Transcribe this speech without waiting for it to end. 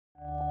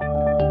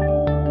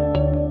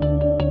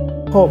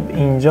خب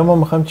اینجا ما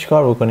میخوایم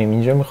چیکار بکنیم؟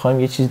 اینجا میخوایم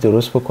یه چیزی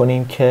درست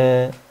بکنیم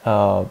که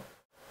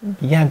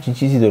یه همچین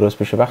چیزی درست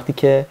بشه. وقتی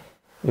که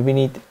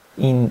ببینید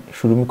این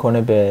شروع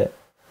میکنه به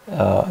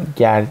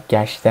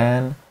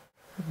گشتن،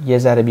 یه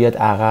ذره بیاد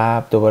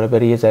عقب، دوباره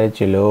بره یه ذره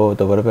جلو،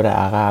 دوباره بره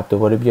عقب،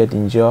 دوباره بیاد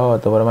اینجا،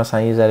 دوباره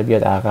مثلا یه ذره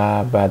بیاد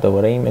عقب و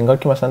دوباره این، انگار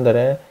که مثلا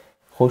داره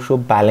خودش رو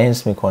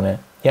بالانس میکنه.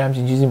 یه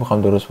همچین چیزی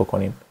میخوام درست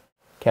بکنیم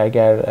که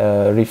اگر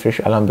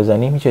ریفرش الان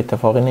بزنیم هیچ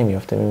اتفاقی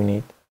نمیفته.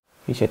 میبینید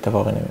هیچ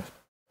اتفاقی نمیفته.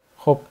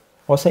 خب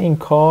واسه این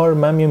کار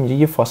من میام اینجا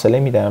یه فاصله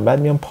میدم، بعد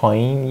میام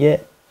پایین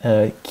یه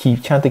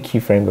چند تا کی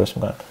فریم درست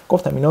میکنم.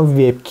 گفتم اینا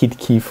وب کیت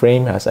کی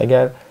فریم هست.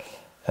 اگر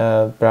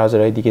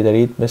براوزرهای دیگه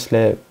دارید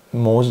مثل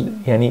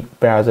یعنی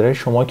براوزرهای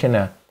شما که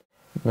نه،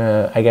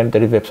 اگر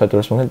دارید وبسایت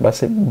درست میکنید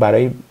بس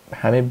برای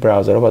همه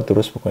براوزرها باید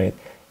درست بکنید.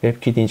 وب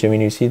کیت اینجا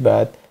مینویسید،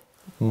 بعد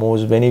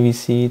موضوع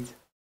بنویسید،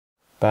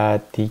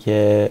 بعد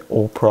دیگه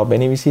اوپرا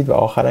بنویسید و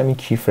آخرم این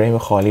کی فریم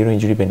خالی رو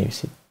اینجوری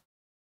بنویسید.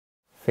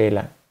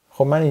 فعلا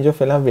خب من اینجا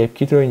فعلا وب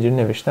کیت رو اینجوری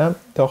نوشتم.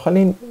 داخل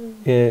این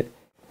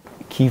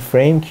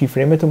کی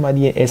فریمتون باید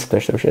یه اسم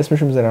داشته باشه.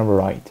 اسمش رو میذارم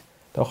راید.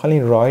 داخل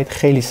این راید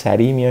خیلی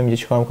سریع میام اینجا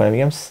چیکار میکنم؟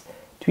 میگم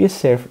توی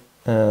صرف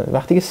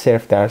وقتی که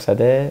صرف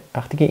درصده،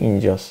 وقتی که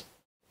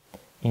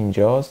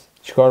اینجاست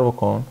چیکار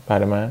بکن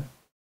برای من؟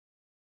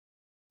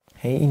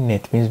 هی این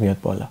نت میز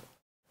میاد بالا.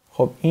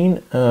 خب این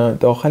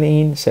داخل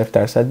این صرف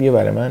درصد بیا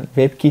برای من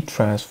وب کیت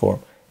ترانسفورم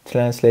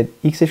ترنسلیت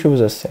ایکسش رو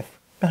بذار صفر.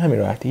 به همین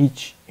راحتی،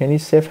 هیچ، یعنی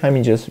صفر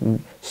همینجا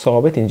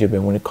ثابت اینجا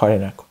بمونه، کاری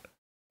نکن.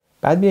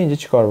 بعد بیا اینجا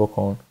چیکار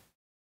بکن؟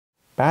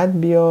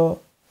 بعد بیا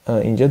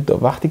اینجا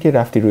وقتی که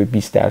رفتی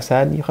روی 20%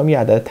 میخوام یه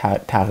عدد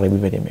تقریبی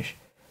بدیمش.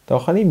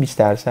 داخل این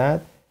 20%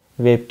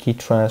 وب کی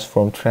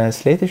ترانسفورم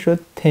ترنسلیت شد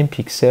 10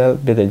 پیکسل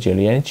بده جلو.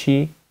 یعنی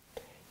چی؟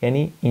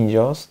 یعنی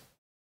اینجاست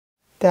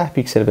 10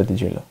 پیکسل بده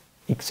جلو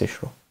ایکسش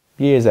رو،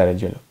 یه ذره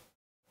جلو.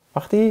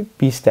 وقتی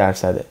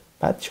 20%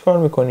 بعد چیکار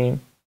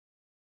میکنیم؟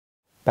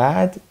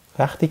 بعد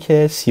وقتی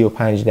که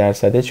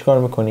 35% چیکار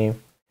میکنیم؟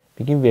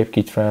 بگیم وب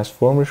کی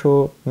ترانسفورمش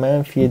رو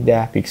منفی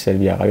 10 پیکسل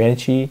بیا عقب. یعنی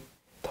چی؟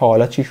 تا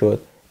حالا چی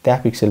شد؟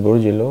 10 پیکسل برو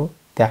جلو،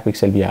 10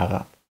 پیکسل بیا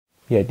عقب.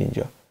 بیاد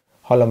اینجا.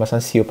 حالا مثلا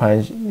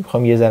 35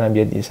 میخوام یه ذره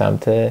بیاد این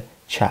سمت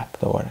چپ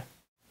دوباره.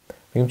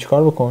 میگیم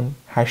چیکار بکن؟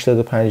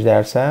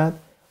 85%.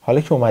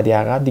 حالا که اومدی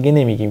عقب دیگه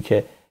نمیگیم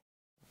که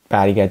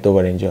برگرد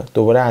دوباره اینجا.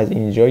 دوباره از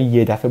اینجا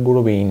یه دفعه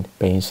برو به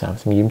این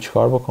سمت. میگیم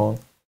چیکار بکن؟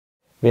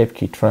 وب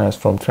کی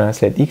ترانسفورم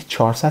ترنسلیت ایکس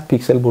 400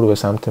 پیکسل برو به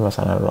سمت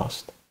مثلا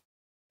راست.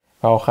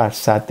 و آخر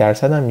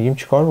 100% هم میگیم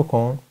چیکار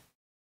بکن؟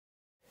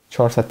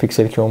 400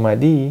 پیکسل که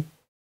اومدی،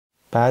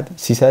 بعد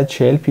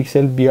 340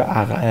 پیکسل بیا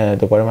عقب.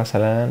 دوباره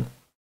مثلا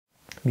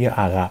بیا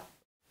عقب.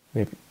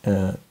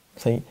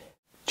 مثلا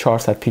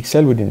 400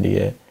 پیکسل بودین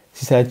دیگه،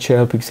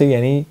 340 پیکسل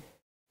یعنی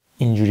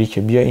اینجوری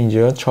که بیا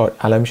اینجا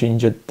الان میشه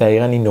اینجا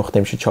دقیقاً این نقطه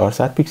میشه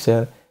 400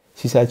 پیکسل.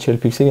 340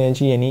 پیکسل یعنی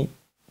چی؟ یعنی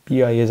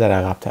بیا یه ذره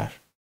عقب‌تر.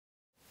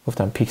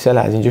 گفتم پیکسل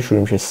از اینجا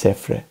شروع میشه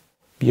صفره،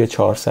 بیا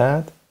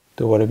 400،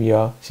 دوباره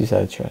بیا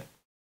 340.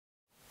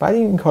 بعد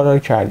این کارا رو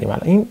کردیم.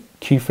 الان این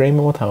کی فریم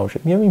ما تمام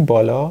شد. میام این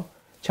بالا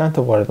چند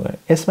تا وارد کنم.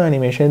 اسم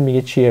انیمیشن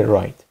میگه چیه؟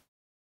 راید.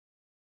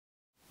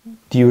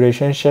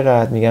 دیوریشن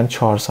چقدر؟ میگم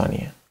 4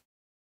 ثانیه.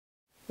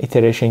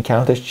 ایتریشن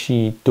کانتش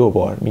چی؟ 2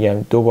 بار.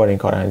 میگم 2 بار این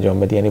کار انجام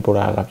بده، یعنی برو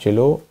عقب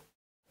جلو.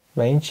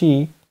 و این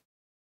چی؟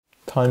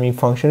 تایمینگ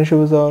فانکشنش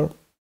رو بذار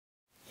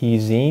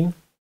ایزین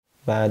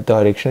و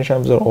دایرکشنش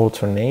هم بذار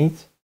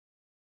alternate.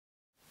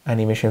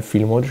 انیمیشن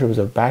فیلم مودش رو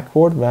بذار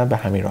backward و به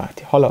همین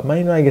راحتی. حالا من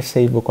اینو اگه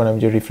سیو بکنم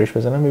اینجا ریفرش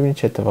بزنم ببینید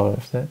چه اتفاقی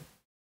میفته.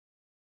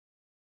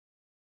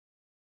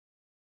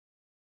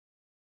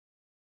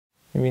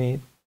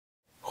 میبینید؟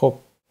 خب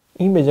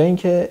این به جای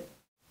اینکه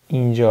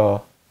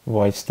اینجا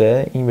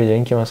وایسته، این به جای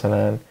اینکه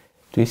مثلا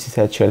توی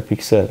 340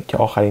 پیکسل که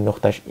آخرین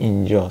نقطهش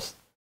اینجاست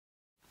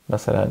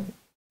مثلا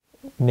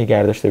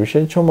نگه داشته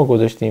بشه، چون ما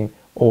گذاشتیم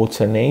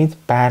alternate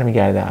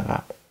برمیگرده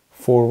عقب.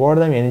 forward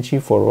هم یعنی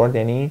چی؟ forward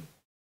یعنی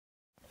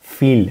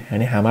فیل،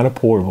 یعنی همه رو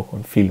پر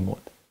بکن، فیل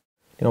مود.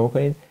 نگاه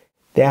بکنید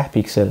 10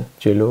 پیکسل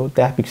جلو،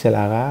 10 پیکسل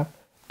عقب،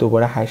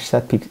 دوباره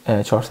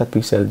 400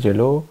 پیکسل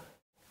جلو،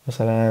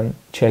 مثلا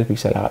 40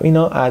 پیکسل عقب.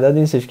 اینا اعداد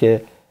نیستش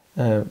که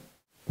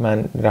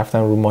من رفتم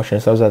رو ماشین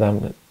حساب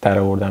زدم در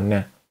آوردم،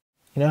 نه،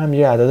 اینا هم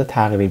یه اعداد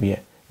تقریبیه.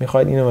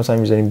 میخواید اینو مثلا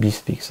میذاریم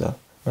 20 پیکسل،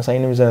 مثلا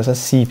اینو میذاریم مثلا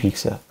 30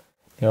 پیکسل.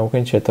 نگاه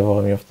بکنید چه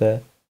اتفاقی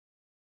میفته.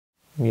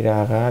 میره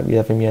عقب، یه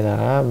دفعه میاد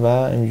عقب و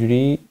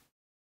اینجوری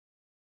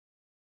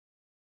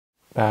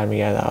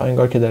برمیگرده.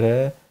 انگار که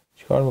داره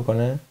چیکار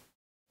میکنه؟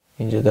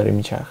 اینجا داره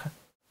میچرخه.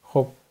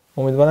 خب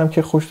امیدوارم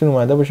که خوشتون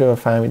اومده باشه و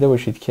فهمیده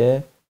باشید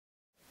که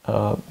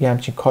یه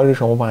همچین کاری رو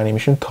شما با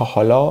انیمیشن تا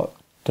حالا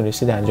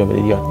تونستید انجام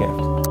بدید، یاد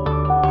گرفتید.